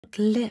What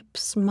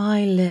lips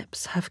my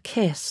lips have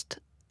kissed,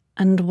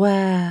 and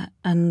where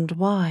and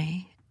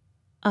why,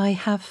 I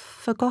have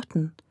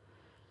forgotten,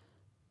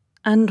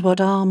 and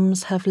what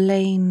arms have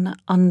lain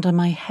under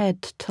my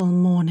head till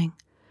morning.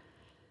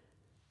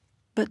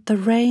 But the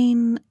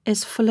rain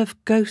is full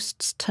of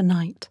ghosts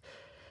tonight,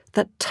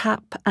 that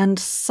tap and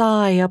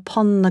sigh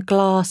upon the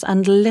glass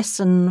and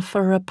listen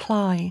for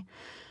reply.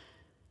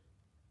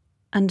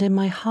 And in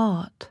my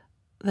heart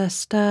there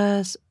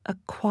stirs a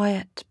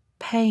quiet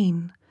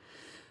pain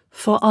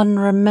for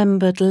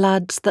unremembered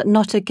lads that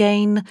not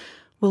again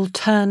will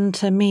turn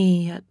to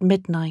me at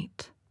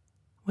midnight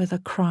with a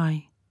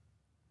cry.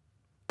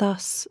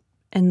 Thus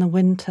in the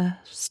winter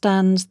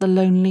stands the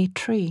lonely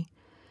tree,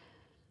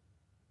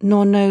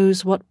 nor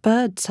knows what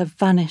birds have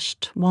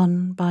vanished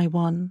one by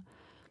one,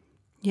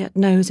 yet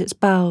knows its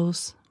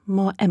boughs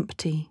more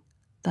empty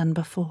than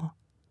before.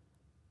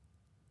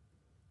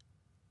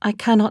 I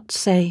cannot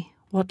say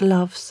what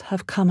loves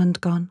have come and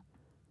gone.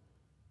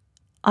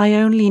 I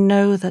only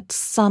know that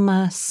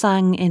summer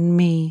sang in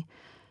me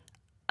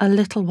a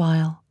little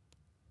while,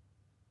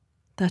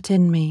 that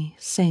in me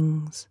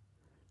sings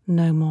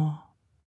no more.